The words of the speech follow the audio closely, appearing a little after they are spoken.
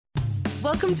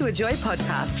Welcome to a Joy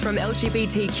podcast from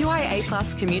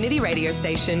LGBTQIA+ community radio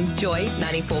station Joy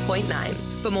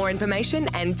 94.9. For more information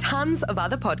and tons of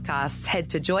other podcasts,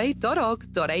 head to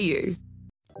joy.org.au.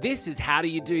 This is How Do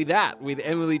You Do That with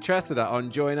Emily Tressida on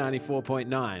Joy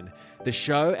 94.9, the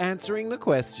show answering the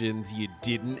questions you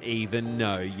didn't even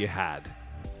know you had.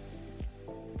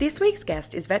 This week's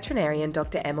guest is veterinarian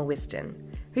Dr. Emma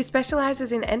Whiston, who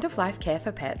specialises in end-of-life care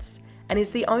for pets and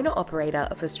is the owner-operator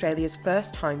of Australia's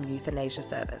first home euthanasia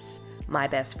service, My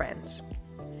Best Friend.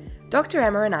 Dr.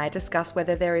 Emma and I discuss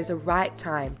whether there is a right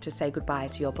time to say goodbye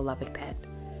to your beloved pet,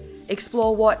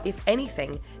 explore what, if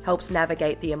anything, helps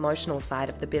navigate the emotional side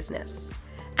of the business,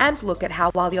 and look at how,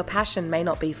 while your passion may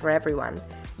not be for everyone,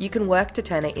 you can work to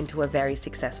turn it into a very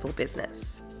successful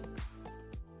business.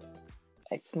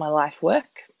 It's my life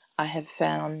work. I have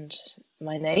found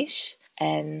my niche,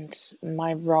 and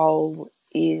my role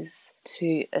is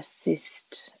to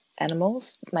assist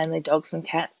animals, mainly dogs and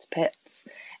cats, pets,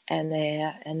 and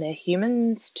their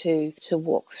humans to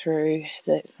walk through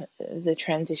the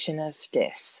transition of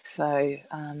death. So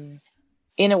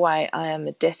in a way, I am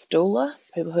a death doula.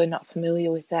 People who are not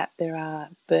familiar with that, there are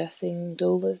birthing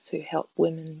doulas who help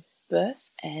women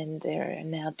birth, and there are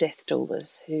now death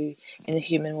doulas who, in the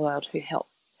human world, who help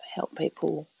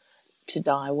people to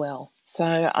die well.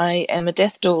 So I am a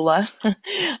death doula.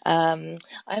 I'm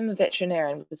a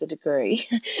veterinarian with a degree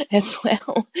as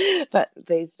well, but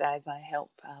these days I help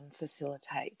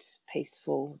facilitate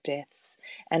peaceful deaths,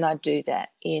 and I do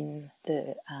that in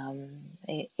the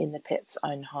pet's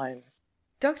own home.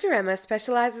 Dr. Emma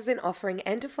specialises in offering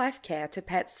end-of-life care to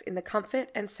pets in the comfort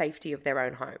and safety of their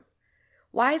own home.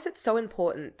 Why is it so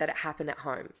important that it happen at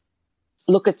home?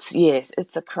 Look, it's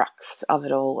a crux of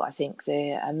it all. I think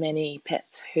there are many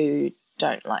pets who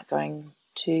don't like going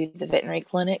to the veterinary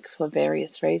clinic for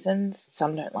various reasons.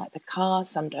 Some don't like the car,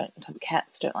 some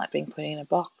cats don't like being put in a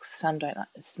box, some don't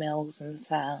like the smells and the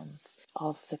sounds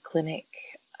of the clinic.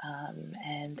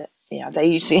 And they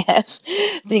usually have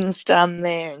things done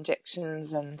there,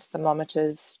 injections and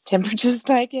thermometers, temperatures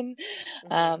taken.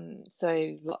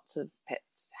 So lots of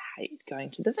pets hate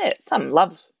going to the vet. Some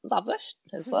love it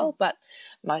as well, but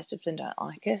most of them don't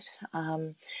like it.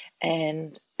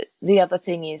 And the other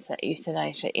thing is that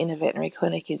euthanasia in a veterinary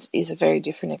clinic is a very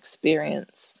different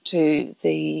experience to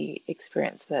the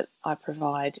experience that I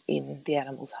provide in the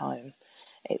animal's home.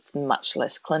 It's much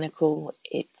less clinical.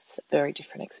 It's a very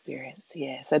different experience.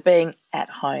 Yeah. So being at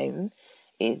home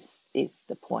is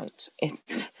the point.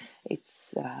 It's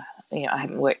I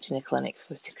haven't worked in a clinic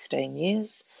for 16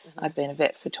 years. I've been a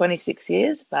vet for 26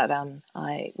 years, but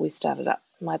we started up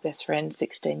My Best Friend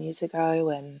 16 years ago,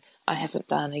 and I haven't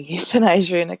done a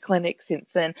euthanasia in a clinic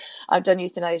since then. I've done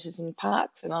euthanasias in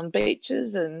parks and on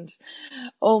beaches and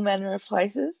all manner of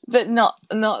places, but not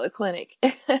the clinic.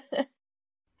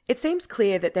 It seems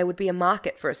clear that there would be a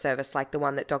market for a service like the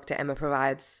one that Dr. Emma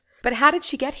provides. But how did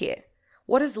she get here?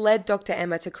 What has led Dr.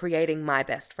 Emma to creating My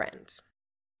Best Friend?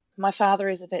 My father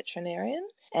is a veterinarian,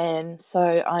 and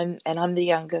so I'm the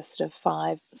youngest of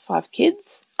five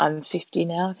kids. I'm 50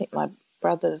 now. I think my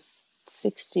brother's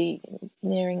 60,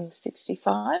 nearing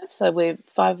 65. So we're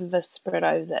 5 of us spread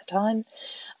over that time.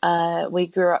 We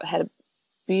grew up, had a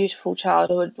beautiful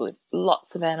childhood with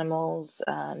lots of animals.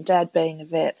 Dad being a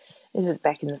vet. This is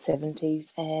back in the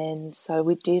 70s, and so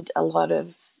we did a lot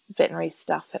of veterinary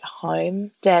stuff at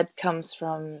home. Dad comes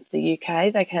from the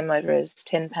UK. They came over as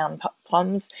 10-pound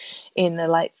poms in the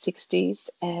late 60s,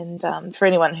 and for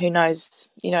anyone who knows,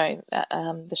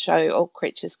 the show All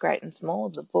Creatures Great and Small,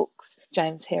 the books,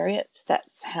 James Herriot,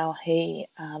 that's how he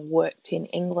worked in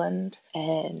England,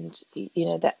 and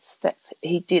that's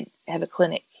he did have a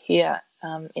clinic here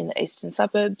in the eastern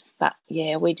suburbs, but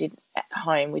we did at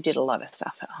home. We did a lot of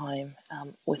stuff at home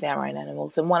with our own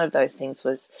animals, and one of those things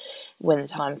was when the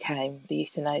time came, the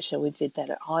euthanasia. We did that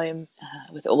at home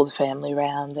with all the family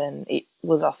around, and it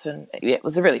was it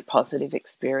was a really positive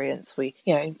experience. We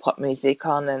pop music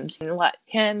on and light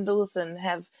candles and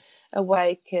have a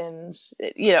wake, and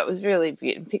it was really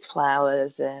beautiful. Pick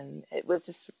flowers, and it was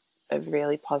just a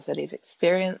really positive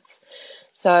experience.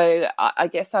 So I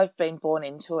guess I've been born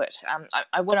into it.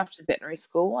 I went off to veterinary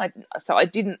school, so I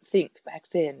didn't think back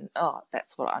then,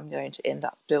 that's what I'm going to end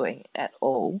up doing at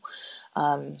all.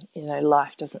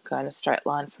 Life doesn't go in a straight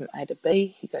line from A to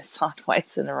B. You go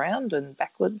sideways and around and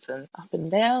backwards and up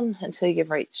and down until you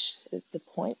reach the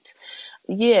point.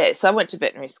 Yeah, so I went to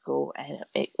veterinary school, and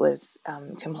it was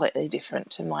completely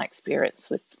different to my experience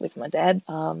with my dad.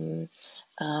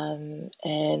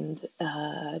 And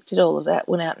did all of that,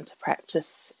 went out into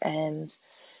practice, and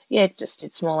just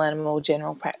did small animal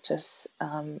general practice.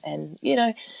 And,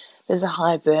 there's a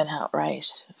high burnout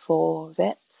rate for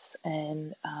vets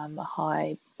and a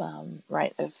high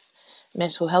rate of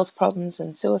mental health problems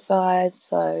and suicide.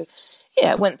 So,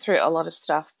 I went through a lot of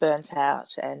stuff, burnt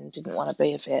out, and didn't want to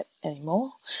be a vet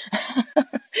anymore.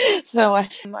 So I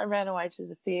ran away to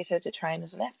the theatre to train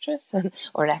as an actress,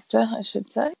 or an actor, I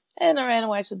should say. And I ran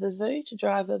away to the zoo to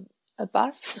drive a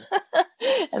bus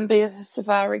and be a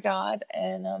safari guide,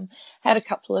 and had a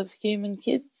couple of human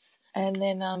kids. And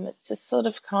then it just sort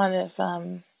of kind of,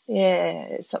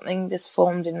 something just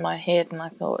formed in my head, and I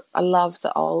thought, I love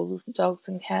the old dogs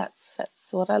and cats.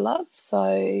 That's what I love.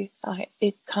 So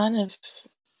it kind of,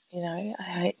 I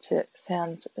hate to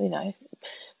sound,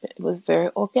 it was very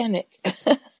organic.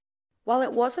 While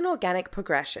it was an organic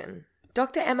progression,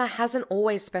 Dr. Emma hasn't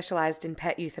always specialised in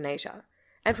pet euthanasia,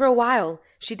 and for a while,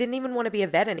 she didn't even want to be a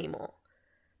vet anymore.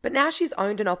 But now she's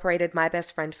owned and operated My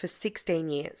Best Friend for 16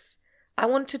 years. I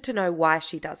wanted to know why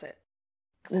she does it.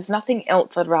 There's nothing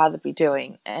else I'd rather be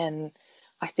doing, and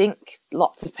I think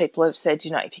lots of people have said,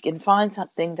 if you can find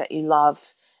something that you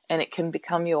love and it can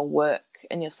become your work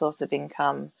and your source of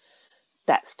income,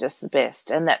 that's just the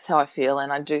best. And that's how I feel,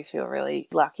 and I do feel really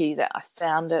lucky that I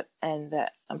found it, and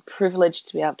that I'm privileged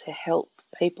to be able to help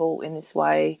people in this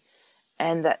way,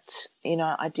 and that,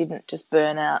 I didn't just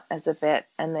burn out as a vet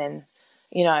and then,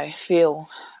 feel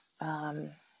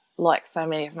like so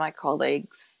many of my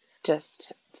colleagues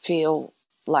just feel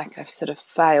like I've sort of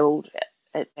failed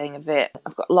at being a vet.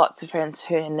 I've got lots of friends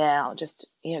who are now just,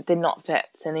 they're not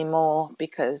vets anymore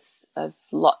because of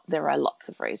there are lots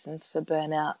of reasons for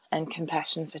burnout and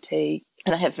compassion fatigue.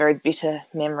 And I have very bitter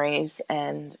memories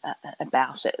and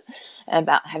about it,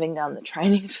 about having done the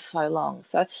training for so long.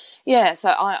 So,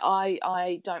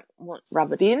 I don't want to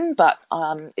rub it in, but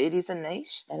it is a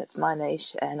niche, and it's my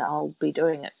niche, and I'll be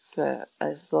doing it for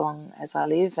as long as I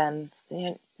live. And,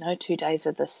 no 2 days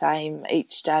are the same.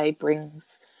 Each day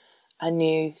brings a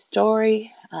new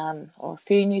story, or a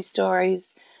few new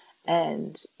stories,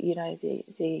 and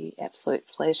the absolute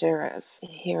pleasure of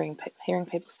hearing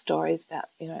people's stories about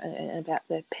and about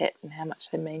their pet and how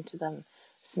much they mean to them.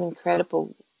 Some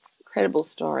incredible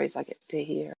stories I get to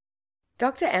hear.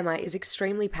 Dr. Emma is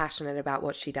extremely passionate about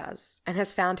what she does and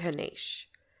has found her niche.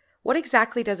 What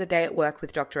exactly does a day at work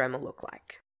with Dr. Emma look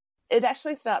like? It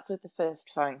actually starts with the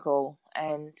first phone call,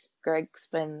 and Greg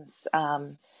spends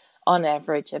on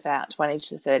average about 20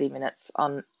 to 30 minutes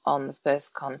on the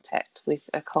first contact with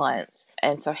a client.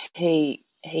 And so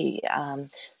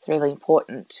it's really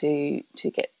important to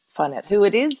find out who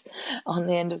it is on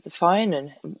the end of the phone,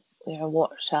 and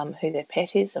what who their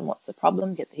pet is and what's the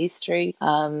problem, get the history.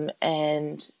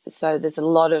 And so there's a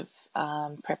lot of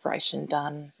preparation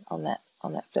done on that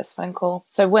first phone call.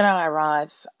 So when I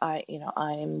arrive, I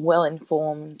am well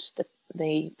informed.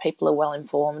 The people are well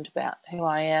informed about who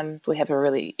I am. We have a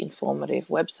really informative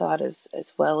website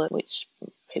as well, which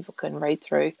people can read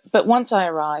through. But once I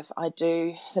arrive,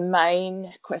 the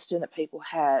main question that people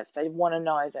have, they want to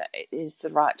know that it is the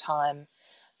right time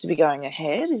to be going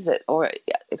ahead. Is it, or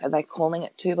are they calling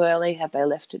it too early? Have they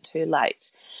left it too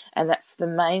late? And that's the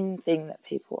main thing that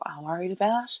people are worried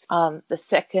about. The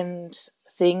second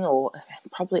thing, or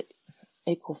probably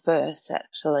equal first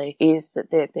actually, is that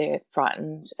they're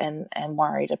frightened and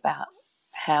worried about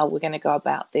how we're going to go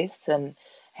about this and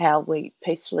how we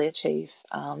peacefully achieve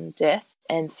death.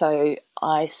 And so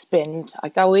I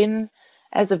go in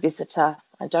as a visitor.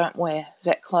 I don't wear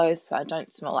vet clothes, so I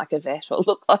don't smell like a vet or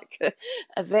look like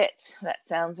a vet. That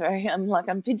sounds very, I'm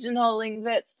pigeonholing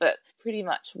vets, but pretty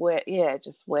much wear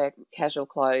casual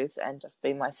clothes and just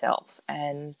be myself,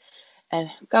 and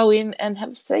go in and have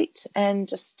a seat and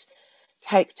just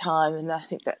take time. And I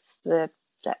think that's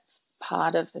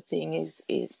part of the thing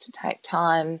is to take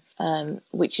time,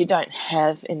 which you don't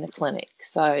have in the clinic.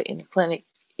 So in the clinic,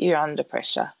 you're under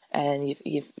pressure, and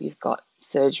you've got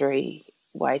surgery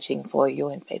waiting for you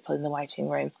and people in the waiting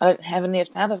room. I don't have any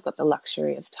of that. I've got the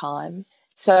luxury of time,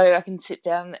 so I can sit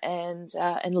down and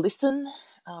listen,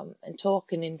 and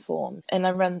talk and inform, and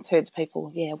I run through the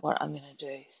people what I'm going to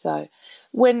do. So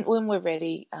when we're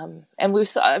ready, and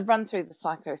I run through the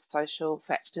psychosocial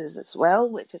factors as well,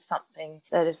 which is something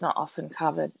that is not often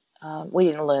covered. We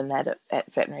didn't learn that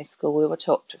at veterinary school. We were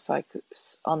taught to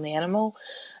focus on the animal,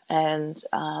 and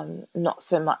not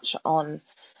so much on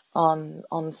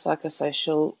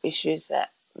psychosocial issues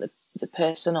that the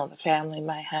person or the family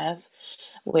may have,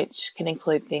 which can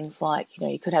include things like,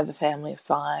 you could have a family of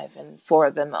 5 and 4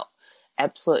 of them are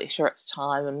absolutely sure it's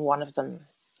time, and one of them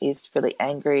is really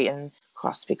angry and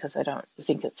cross because they don't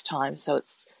think it's time. So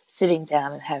it's sitting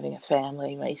down and having a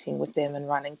family meeting with them and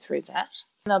running through that.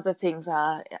 And other things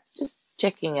are just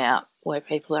checking out where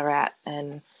people are at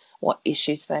and what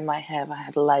issues they may have. I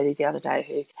had a lady the other day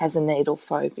who has a needle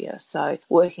phobia, so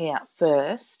working out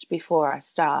first before I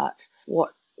start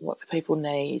what the people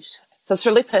need. So it's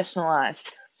really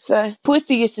personalised. So with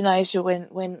the euthanasia, when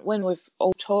we've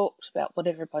all talked about what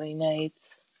everybody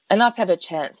needs, and I've had a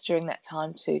chance during that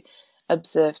time to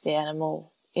observe the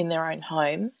animal in their own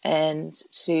home and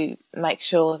to make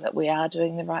sure that we are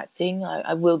doing the right thing.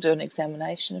 I will do an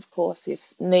examination, of course,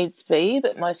 if needs be,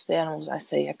 but most of the animals I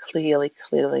see are clearly,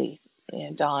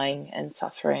 dying and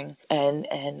suffering and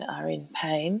are in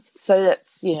pain. So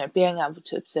that's, being able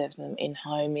to observe them in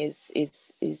home is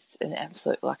an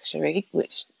absolute luxury,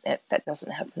 which that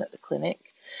doesn't happen at the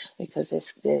clinic because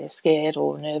they're scared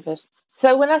or nervous.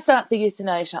 So when I start the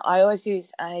euthanasia, I always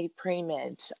use a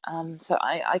pre-med. So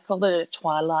I call it a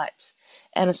twilight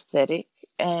anaesthetic,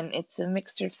 and it's a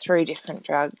mixture of 3 different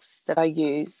drugs that I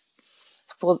use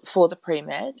for the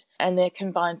pre-med, and they're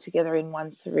combined together in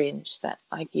one syringe that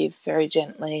I give very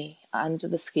gently under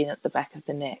the skin at the back of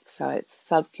the neck. So it's a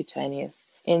subcutaneous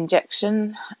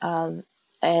injection, and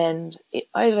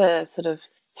over sort of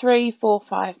 3, 4,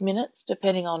 5 minutes,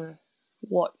 depending on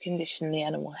what condition the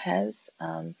animal has,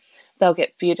 they'll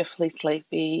get beautifully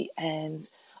sleepy and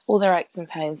all their aches and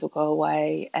pains will go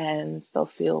away and they'll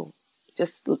feel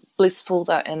just blissful,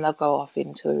 and they'll go off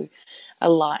into a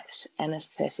light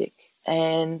anaesthetic.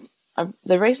 And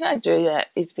the reason I do that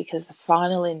is because the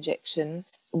final injection,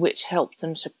 which helps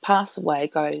them to pass away,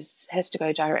 has to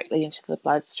go directly into the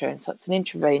bloodstream. So it's an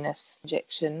intravenous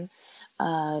injection.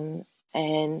 And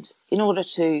in order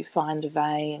to find a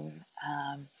vein,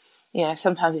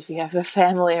 sometimes if you have a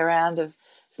family around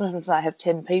sometimes I have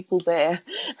 10 people there.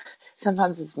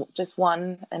 Sometimes it's just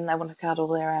one and they want to cuddle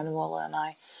their animal, and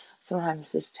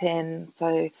sometimes there's 10.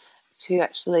 So to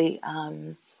actually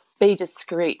be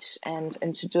discreet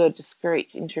and to do a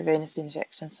discreet intravenous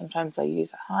injection, sometimes I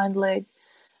use a hind leg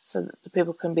so that the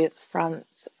people can be at the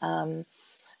front, and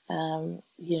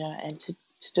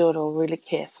to do it all really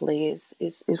carefully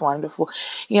is wonderful.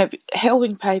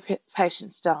 Helping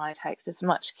patients die takes as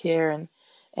much care and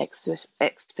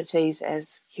expertise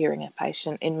as curing a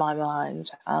patient, in my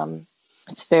mind.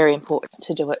 It's very important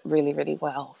to do it really, really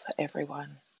well for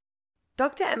everyone.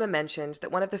 Dr. Emma mentioned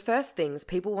that one of the first things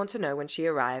people want to know when she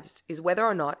arrives is whether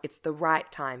or not it's the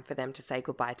right time for them to say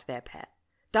goodbye to their pet.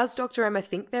 Does Dr. Emma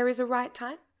think there is a right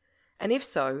time? And if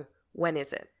so, when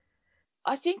is it?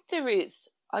 I think there is.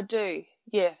 I do.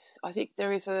 Yes, I think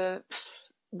there is a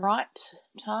right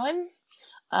time.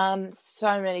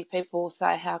 So many people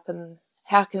say, how can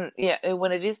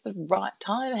when it is the right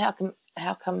time,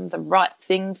 how come the right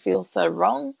thing feels so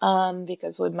wrong?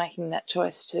 Because we're making that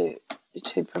choice to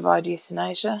provide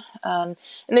euthanasia, and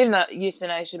even though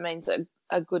euthanasia means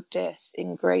a good death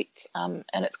in Greek, and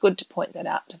it's good to point that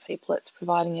out to people. It's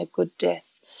providing a good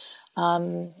death.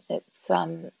 It's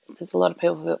there's a lot of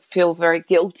people who feel very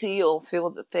guilty or feel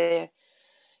that they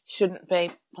shouldn't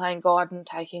be playing God and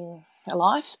taking a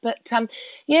life. But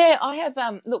I have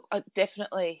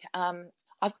definitely.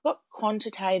 I've got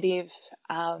quantitative.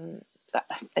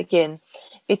 Again,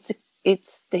 it's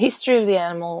the history of the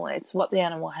animal. It's what the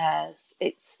animal has.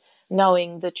 It's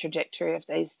knowing the trajectory of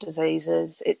these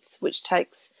diseases. Which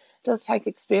does take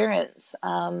experience,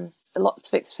 lots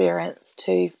of experience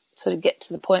to sort of get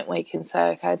to the point where you can say,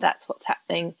 okay, that's what's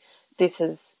happening. This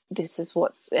is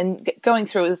what's, and going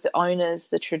through with the owners,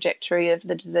 the trajectory of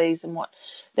the disease and what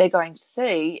they're going to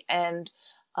see, and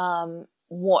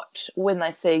when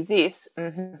they see this,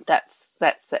 that's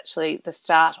actually the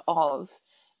start of,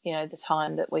 the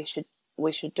time that we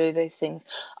should do these things.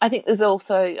 I think there's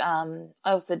also, I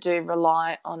also do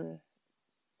rely on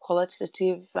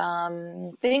qualitative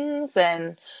things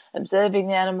and observing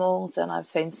the animals, and I've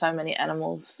seen so many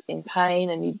animals in pain,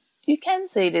 and you can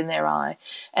see it in their eye,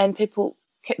 and people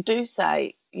do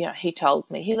say, he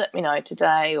told me, he let me know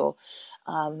today, or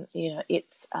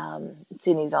it's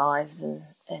in his eyes,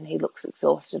 and he looks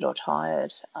exhausted or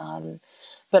tired,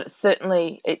 but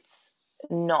certainly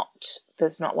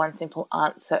there's not one simple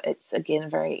answer. It's again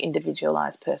very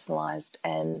individualized, personalized,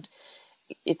 and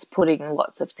it's putting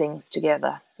lots of things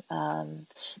together.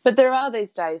 But there are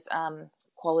these days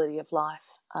quality of life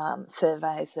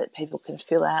surveys that people can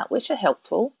fill out, which are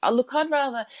helpful. I'd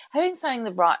rather, having saying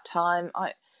the right time,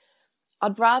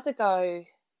 I'd rather go,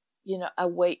 a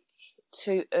week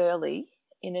too early,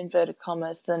 in inverted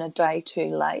commas, than a day too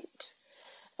late.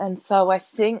 And so I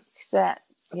think that,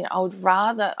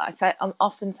 I'm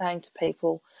often saying to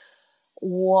people,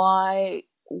 why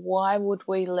would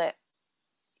we let,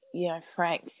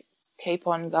 Frank keep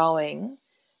on going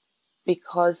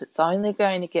because it's only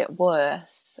going to get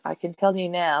worse. I can tell you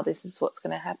now, this is what's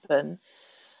going to happen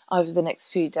over the next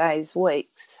few days,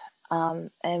 weeks.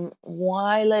 And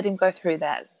why let him go through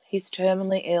that? He's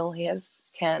terminally ill. He has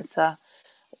cancer.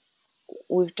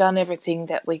 We've done everything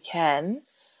that we can.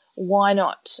 Why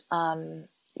not,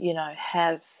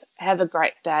 have a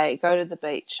great day, go to the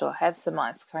beach or have some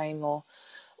ice cream or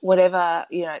whatever,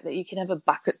 that you can have a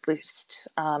bucket list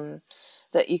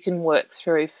that you can work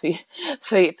through for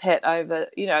your pet over,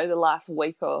 the last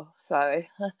week or so.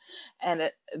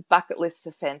 And bucket lists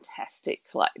are fantastic.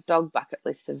 Like dog bucket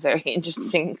lists are very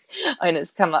interesting.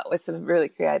 Owners come up with some really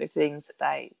creative things that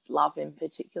they love in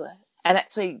particular. And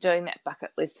actually doing that bucket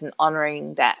list and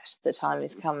honouring that the time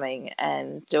is coming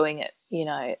and doing it,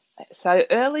 So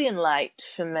early and late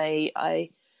for me,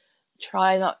 I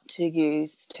try not to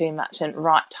use too much, and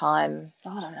right time,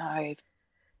 I don't know.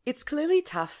 It's clearly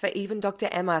tough for even Dr.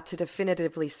 Emma to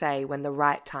definitively say when the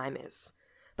right time is.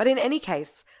 But in any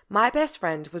case, My Best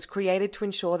Friend was created to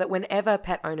ensure that whenever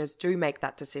pet owners do make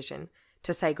that decision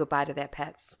to say goodbye to their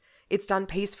pets, it's done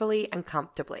peacefully and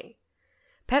comfortably.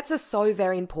 Pets are so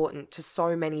very important to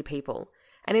so many people,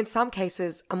 and in some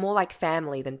cases are more like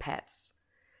family than pets.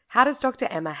 How does Dr.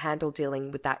 Emma handle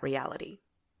dealing with that reality?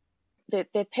 Their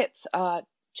pets are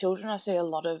children. I see a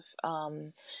lot of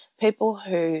people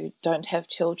who don't have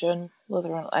children, whether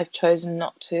or not they've chosen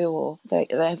not to or they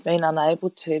have been unable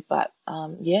to, but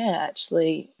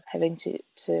actually having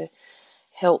to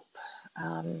help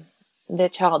their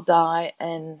child die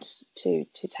and to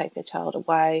take their child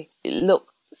away.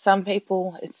 Look, some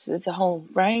people, it's a whole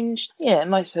range. Yeah,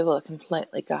 most people are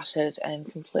completely gutted and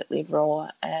completely raw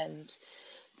and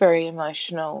very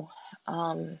emotional.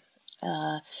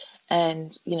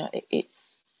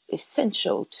 It's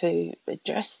essential to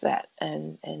address that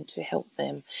and to help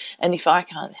them. And if I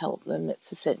can't help them,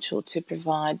 it's essential to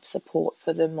provide support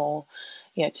for them or,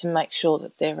 to make sure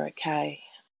that they're okay.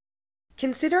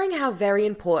 Considering how very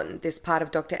important this part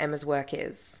of Dr. Emma's work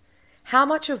is, how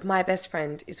much of My Best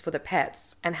Friend is for the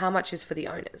pets and how much is for the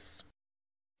owners?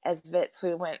 As vets,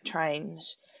 we weren't trained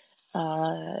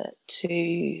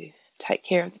to take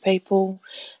care of the people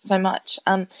so much.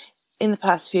 In the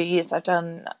past few years, I've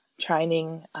done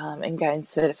training and gained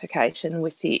certification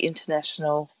with the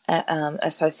International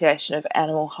Association of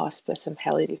Animal Hospice and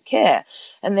Palliative Care,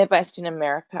 and they're based in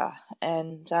America.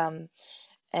 And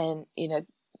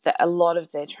a lot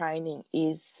of their training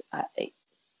is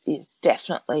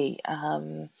definitely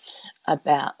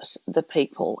about the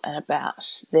people and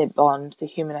about their bond, the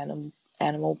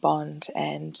human-animal bond,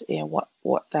 and what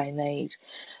they need.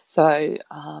 So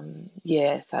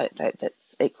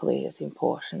that's equally as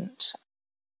important.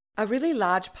 A really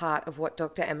large part of what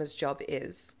Dr. Emma's job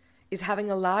is having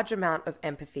a large amount of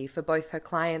empathy for both her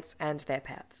clients and their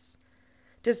pets.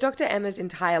 Does Dr. Emma's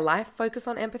entire life focus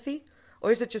on empathy, or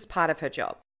is it just part of her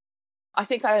job? I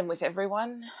think I am with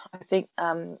everyone. I think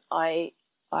I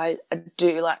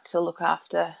do like to look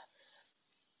after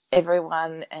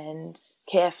everyone and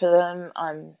care for them.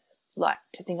 I'm like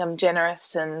to think I'm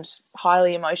generous and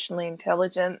highly emotionally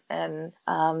intelligent and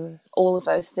all of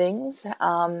those things.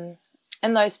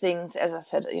 And those things, as I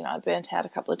said, I burnt out a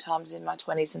couple of times in my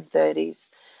 20s and 30s.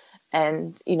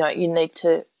 And, you need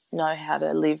to know how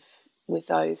to live with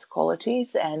those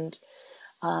qualities. And,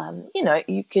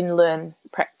 you can learn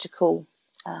practical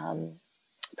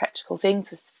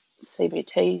things,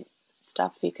 CBT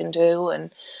stuff you can do,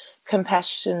 and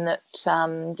compassionate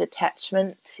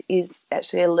detachment is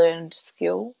actually a learned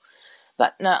skill.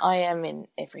 But no, I am in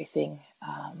everything.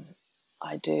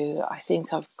 I do. I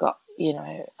think I've got,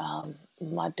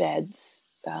 my dad's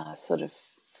sort of,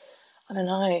 I don't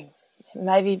know,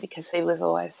 maybe because he was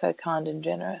always so kind and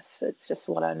generous. It's just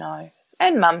what I know.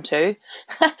 And Mum too.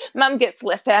 Mum gets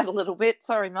left out a little bit.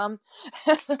 Sorry, Mum.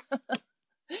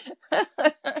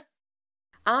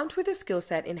 Armed with a skill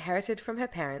set inherited from her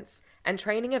parents and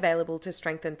training available to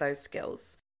strengthen those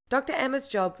skills, Dr. Emma's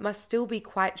job must still be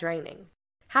quite draining.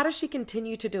 How does she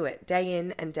continue to do it day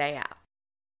in and day out?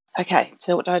 Okay,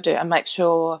 so what do? I make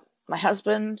sure my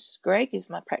husband, Greg, is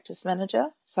my practice manager.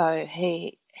 So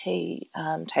he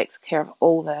takes care of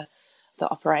all the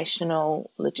operational,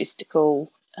 logistical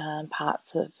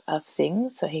parts of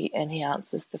things. So he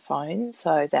answers the phone.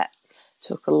 So that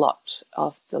took a lot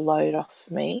of the load off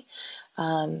me.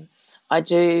 I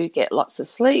do get lots of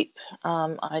sleep.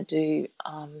 I do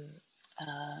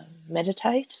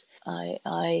meditate.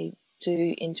 I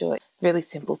do enjoy really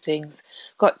simple things.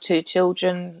 Got 2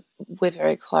 children. We're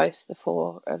very close, the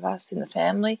 4 of us in the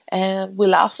family, and we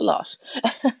laugh a lot.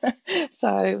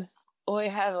 So we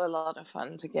have a lot of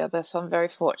fun together. So I'm very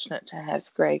fortunate to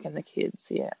have Greg and the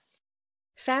kids, yeah.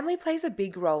 Family plays a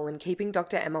big role in keeping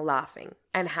Dr. Emma laughing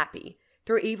and happy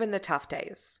through even the tough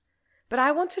days. But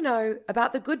I want to know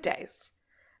about the good days.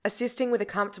 Assisting with a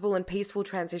comfortable and peaceful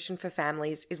transition for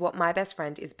families is what My Best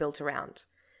Friend is built around.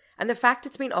 And the fact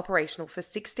it's been operational for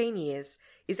 16 years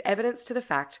is evidence to the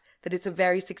fact that it's a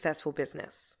very successful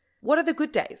business. What are the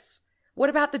good days? What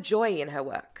about the joy in her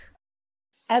work?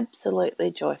 Absolutely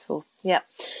joyful. Yeah.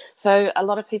 So a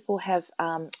lot of people have,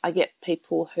 I get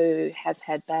people who have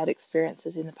had bad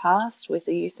experiences in the past with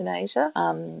the euthanasia,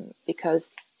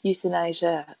 because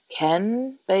euthanasia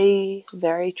can be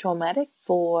very traumatic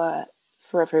for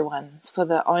everyone, for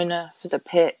the owner, for the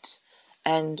pet,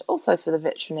 and also for the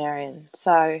veterinarian.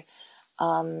 So,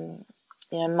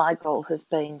 my goal has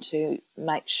been to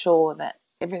make sure that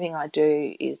everything I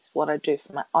do is what I do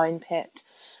for my own pet.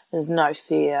 There's no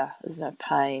fear, there's no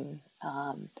pain.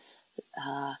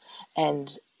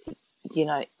 And,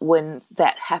 when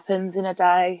that happens in a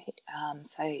day,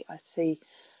 say I see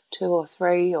 2 or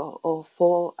 3 or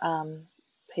 4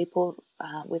 people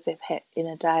with their pet in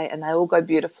a day and they all go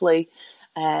beautifully,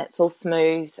 it's all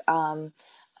smooth,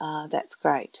 that's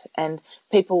great. And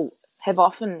people have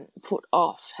often put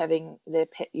off having their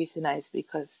pet euthanized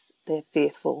because they're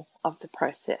fearful of the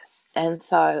process. And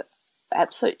so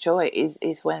absolute joy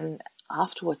is when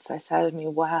afterwards they say to me,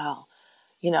 wow,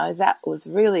 that was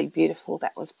really beautiful,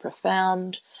 that was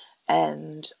profound,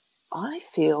 and I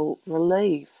feel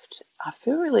relieved. I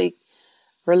feel really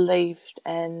relieved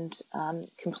and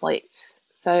complete.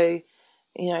 So,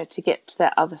 to get to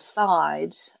that other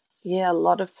side, a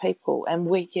lot of people, and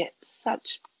we get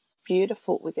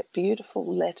beautiful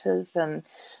letters and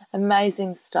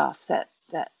amazing stuff that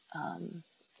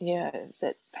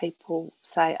people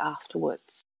say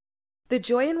afterwards. The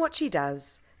joy in what she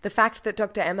does, the fact that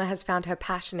Dr. Emma has found her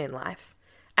passion in life,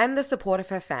 and the support of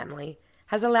her family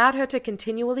has allowed her to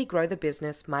continually grow the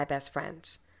business My Best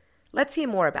Friend. Let's hear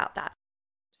more about that.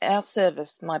 Our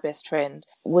service, My Best Friend,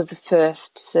 was the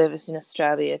first service in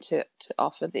Australia to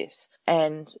offer this.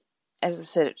 And as I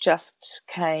said, it just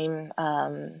came.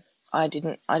 I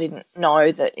didn't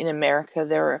know that in America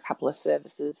there were a couple of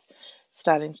services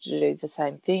starting to do the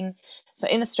same thing. So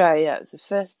in Australia, it was the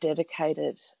first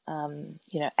dedicated,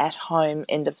 at-home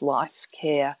end-of-life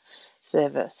care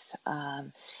service.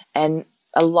 And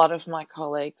a lot of my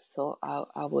colleagues thought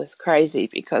I was crazy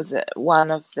because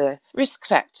one of the risk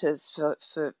factors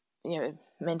for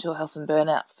mental health and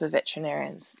burnout for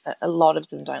veterinarians, a lot of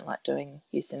them don't like doing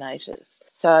euthanasias.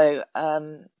 So, a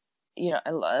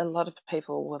lot of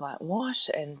people were like, what?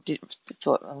 And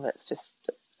thought, oh, that's just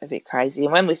a bit crazy.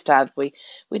 And when we started, we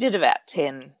did about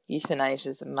 10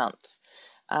 euthanasias a month.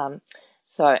 And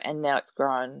now it's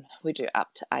grown. We do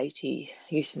up to 80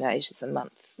 euthanasias a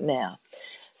month now.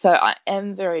 So I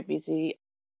am very busy.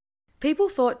 People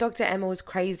thought Dr. Emma was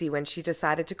crazy when she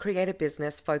decided to create a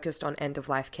business focused on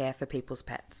end-of-life care for people's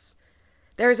pets.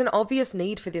 There is an obvious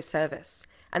need for this service,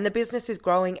 and the business is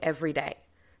growing every day.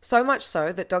 So much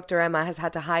so that Dr. Emma has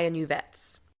had to hire new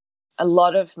vets. A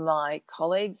lot of my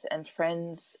colleagues and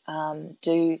friends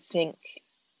do think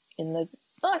in the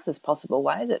nicest possible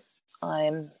way that I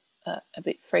am a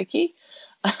bit freaky.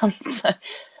 So a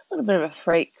little bit of a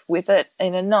freak with it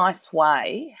in a nice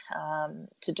way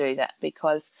to do that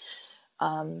because,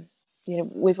 I've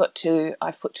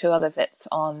put 2 other vets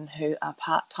on who are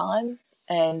part-time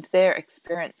and they're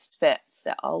experienced vets,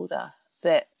 they're older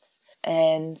vets.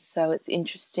 And so it's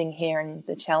interesting hearing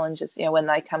the challenges, when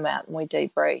they come out and we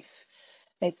debrief.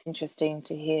 It's interesting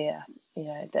to hear,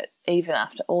 that even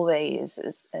after all their years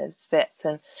as vets,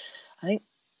 and I think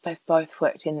they've both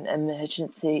worked in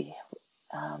emergency,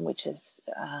 which is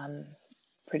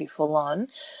pretty full on.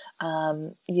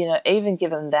 Even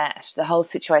given that, the whole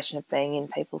situation of being in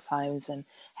people's homes and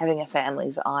having a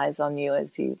family's eyes on you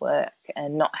as you work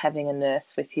and not having a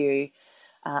nurse with you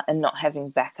and not having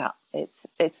backup, it's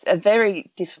a very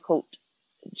difficult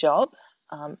job.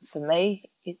 For me,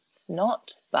 it's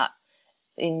not, but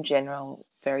in general,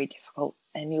 very difficult.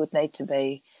 And you would need to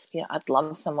be, I'd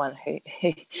love someone who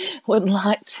would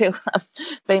like to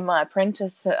be my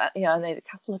apprentice. I need a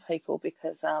couple of people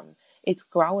because it's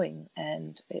growing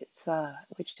and it's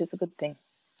which is a good thing.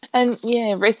 And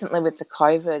recently with the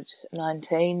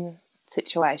COVID-19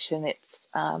 situation, it's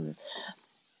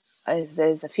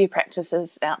there's a few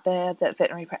practices out there, that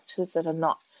veterinary practices, that are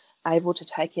not able to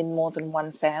take in more than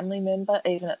one family member,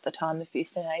 even at the time of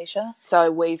euthanasia. So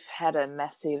we've had a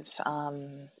massive,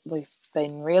 we've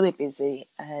been really busy,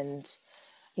 and,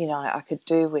 I could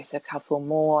do with a couple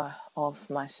more of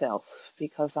myself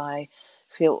because I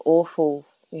feel awful,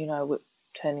 with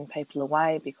turning people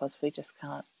away because we just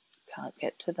can't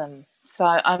get to them. So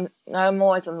I'm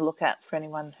always on the lookout for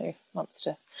anyone who wants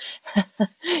to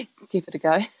give it a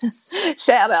go.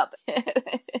 Shout out.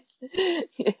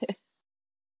 Yeah.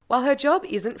 While her job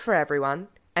isn't for everyone,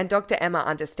 and Dr. Emma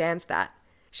understands that,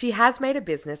 she has made a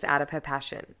business out of her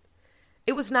passion.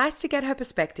 It was nice to get her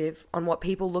perspective on what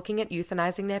people looking at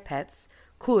euthanizing their pets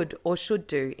could or should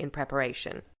do in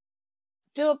preparation.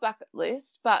 Do a bucket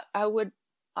list, but I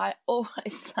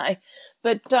always say,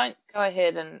 but don't go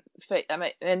ahead and feed. I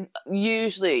mean, and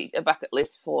usually a bucket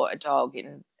list for a dog,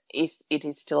 if it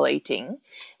is still eating,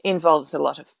 involves a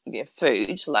lot of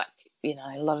food, like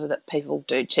a lot of the people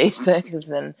do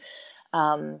cheeseburgers and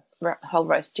whole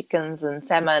roast chickens and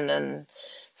salmon and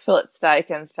fillet steak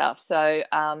and stuff. So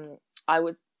I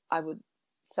would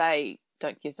say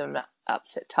don't give them an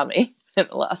upset tummy in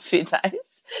the last few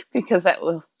days, because that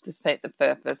will defeat the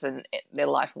purpose and their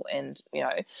life will end,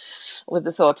 with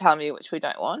the sore tummy, which we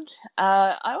don't want.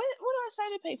 What do I say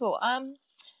to people?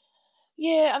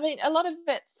 Yeah, I mean, a lot of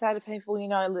vets say to people,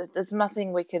 there's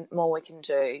nothing we can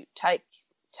do.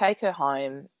 Take her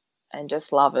home and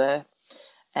just love her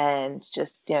and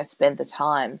just, spend the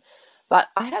time. But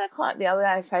I had a client the other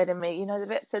day say to me, the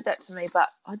vet said that to me, but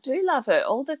I do love her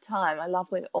all the time. I love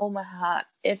her with all my heart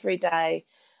every day.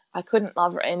 I couldn't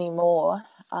love her anymore.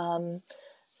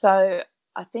 So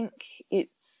I think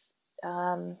it's,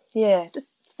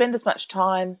 just spend as much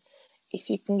time. If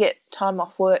you can get time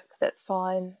off work, that's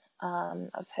fine.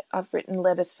 I've written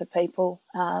letters for people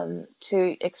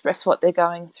to express what they're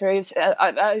going through.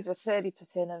 Over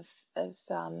 30% of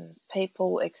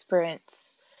people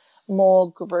experience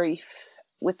more grief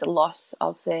with the loss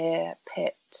of their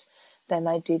pet than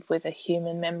they did with a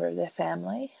human member of their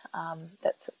family.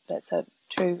 That's a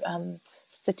true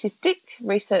statistic,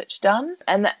 research done,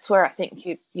 and that's where I think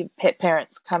your pet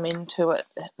parents come into it.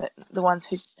 The ones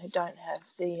who don't have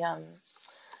the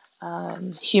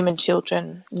human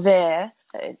children there,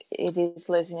 it is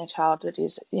losing a child that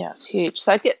is, it's huge.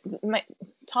 So make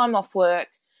time off work,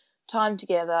 time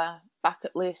together,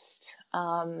 bucket list,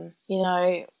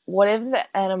 whatever the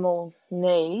animal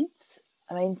needs.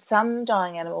 I mean, some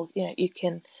dying animals, you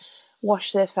can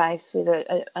wash their face with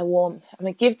a warm,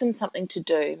 give them something to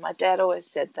do. My dad always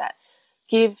said that.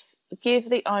 Give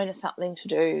the owner something to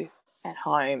do at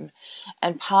home,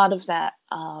 and part of that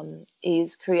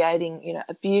is creating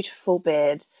a beautiful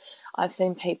bed. I've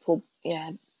seen people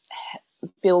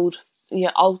build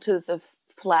altars of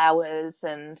flowers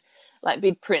and like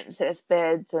big princess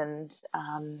beds and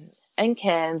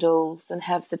candles, and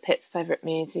have the pet's favorite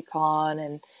music on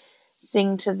and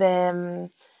sing to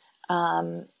them.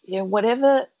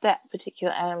 Whatever that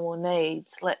particular animal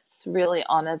needs, let's really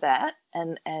honour that,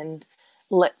 and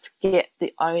let's get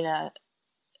the owner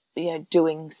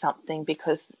doing something,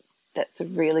 because that's a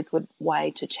really good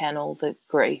way to channel the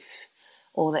grief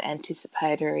or the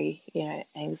anticipatory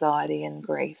anxiety and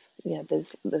grief.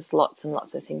 There's lots and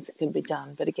lots of things that can be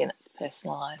done, but again, it's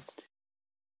personalised.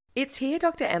 It's here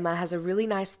Dr. Emma has a really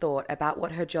nice thought about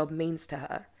what her job means to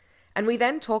her, and we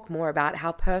then talk more about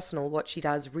how personal what she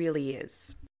does really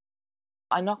is.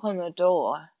 I knock on the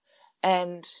door,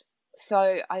 and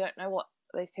so I don't know what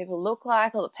these people look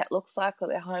like, or the pet looks like, or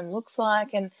their home looks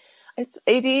like, and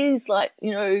it is like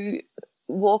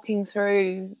walking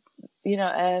through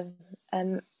a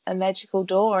magical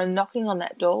door, and knocking on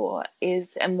that door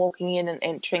and walking in and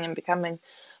entering and becoming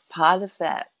part of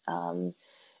that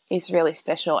is really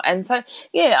special. And so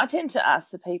I tend to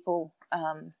ask the people,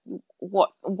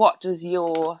 what does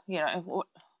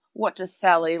what does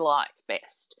Sally like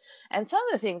best? And some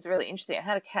of the things are really interesting. I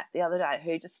had a cat the other day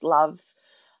who just loves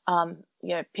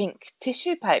pink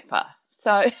tissue paper.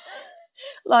 So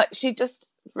like she just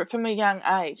from a young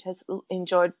age has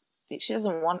enjoyed, she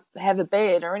doesn't want to have a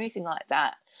bed or anything like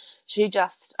that. She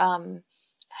just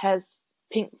has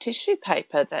pink tissue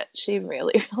paper that she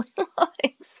really, really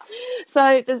likes.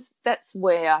 So that's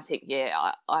where I think,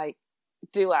 I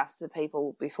do ask the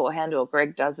people beforehand, or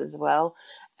Greg does as well,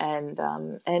 and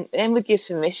we give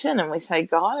permission, and we say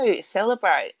go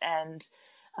celebrate, and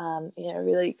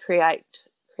really create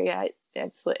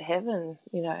absolute heaven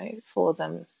for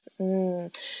them.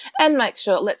 And make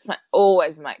sure,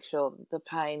 always make sure that the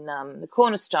pain, the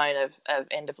cornerstone of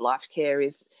end of life care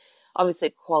is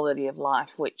obviously quality of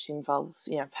life, which involves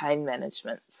pain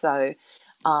management. So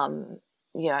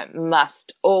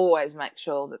must always make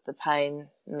sure that the pain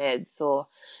meds or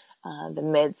the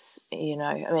meds,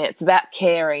 it's about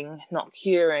caring, not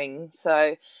curing.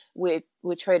 So we're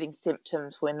treating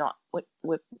symptoms. We're not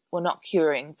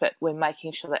curing, but we're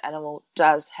making sure the animal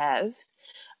does have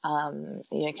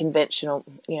conventional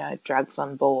drugs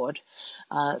on board.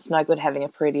 It's no good having a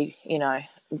pretty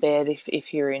bed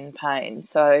if you're in pain.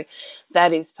 So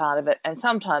that is part of it. And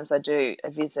sometimes I do a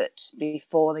visit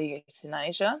before the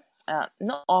euthanasia.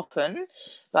 Not often,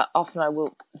 but often I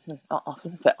will. Not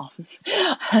often, but often.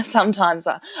 Sometimes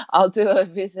I'll do a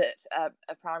visit, a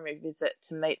primary visit,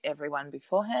 to meet everyone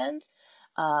beforehand,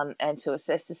 and to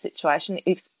assess the situation.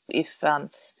 If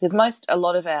because a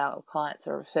lot of our clients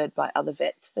are referred by other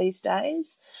vets these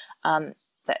days.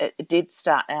 It did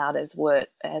start out as word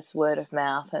of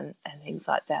mouth and things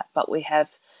like that, but we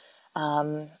have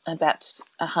about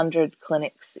 100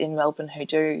 clinics in Melbourne who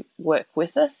do work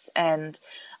with us and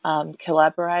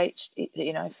collaborate,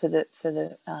 for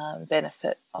the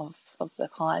benefit of the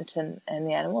client and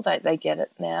the animal. They get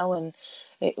it now, and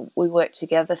we work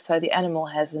together. So the animal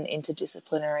has an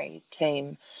interdisciplinary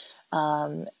team,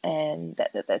 and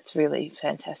that's really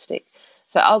fantastic.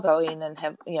 So I'll go in and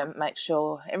have make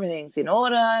sure everything's in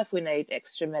order. If we need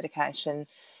extra medication,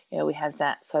 we have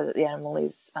that so that the animal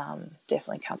is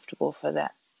definitely comfortable for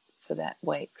that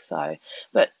week. So,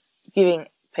 but giving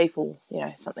people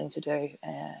something to do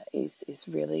is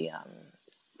really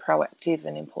proactive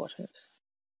and important.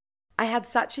 I had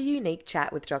such a unique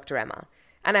chat with Dr. Emma,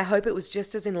 and I hope it was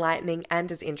just as enlightening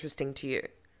and as interesting to you.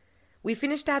 We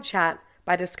finished our chat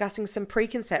by discussing some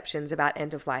preconceptions about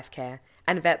end-of-life care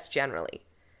and vets generally.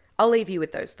 I'll leave you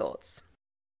with those thoughts.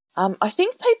 I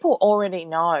think people already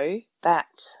know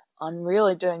that I'm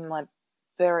really doing my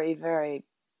very, very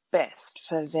best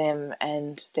for them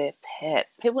and their pet.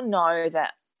 People know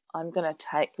that I'm going to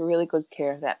take really good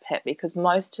care of that pet because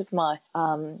most of my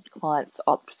clients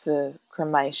opt for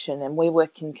cremation, and we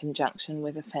work in conjunction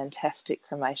with a fantastic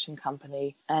cremation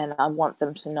company, and I want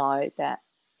them to know that,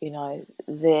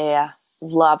 their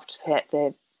loved pet,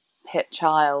 their pet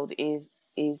child is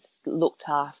looked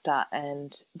after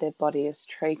and their body is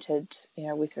treated,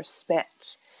 with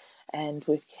respect and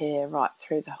with care right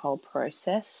through the whole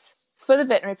process. For the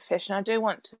veterinary profession, I do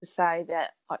want to say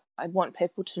that I want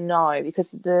people to know, because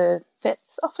the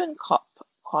vets often cop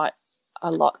quite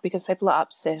a lot because people are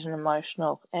upset and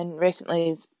emotional. And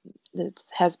recently there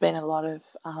has been a lot of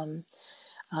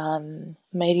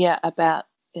media about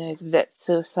the vet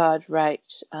suicide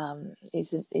rate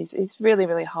is really,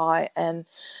 really high. And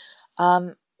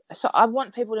so I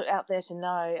want people out there to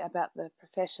know about the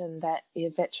profession, that your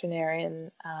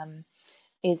veterinarian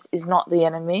is not the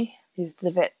enemy.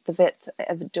 The vets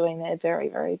are doing their very,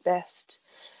 very best,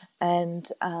 and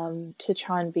to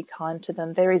try and be kind to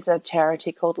them. There is a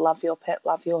charity called Love Your Pet,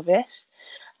 Love Your Vet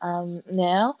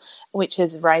now, which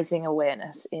is raising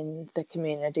awareness in the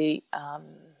community,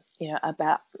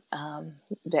 about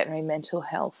veterinary mental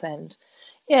health, and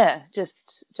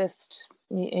just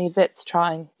vets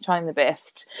trying the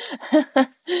best.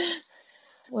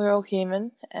 We're all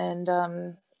human, and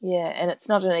and it's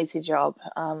not an easy job.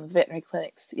 Veterinary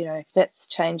clinics, vets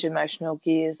change emotional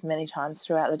gears many times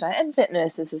throughout the day, and vet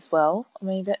nurses as well. I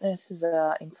mean, vet nurses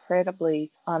are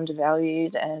incredibly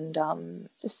undervalued, and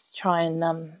just try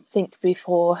and think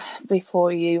before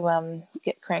you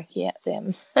get cranky at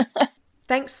them.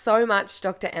 Thanks so much,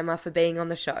 Dr. Emma, for being on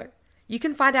the show. You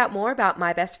can find out more about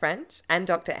My Best Friend and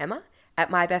Dr. Emma at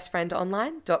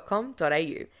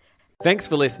mybestfriendonline.com.au. Thanks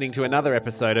for listening to another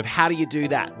episode of How Do You Do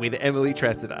That with Emily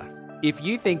Tressida. If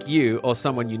you think you or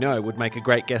someone you know would make a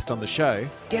great guest on the show,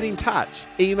 get in touch.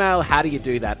 Email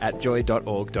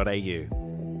howdoyoudothat@joy.org.au.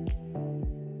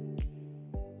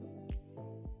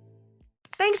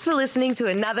 Thanks for listening to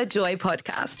another Joy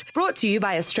podcast, brought to you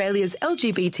by Australia's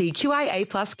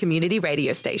LGBTQIA+ community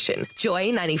radio station,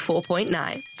 Joy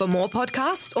 94.9. For more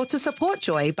podcasts or to support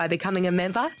Joy by becoming a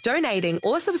member, donating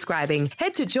or subscribing,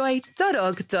 head to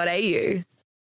joy.org.au.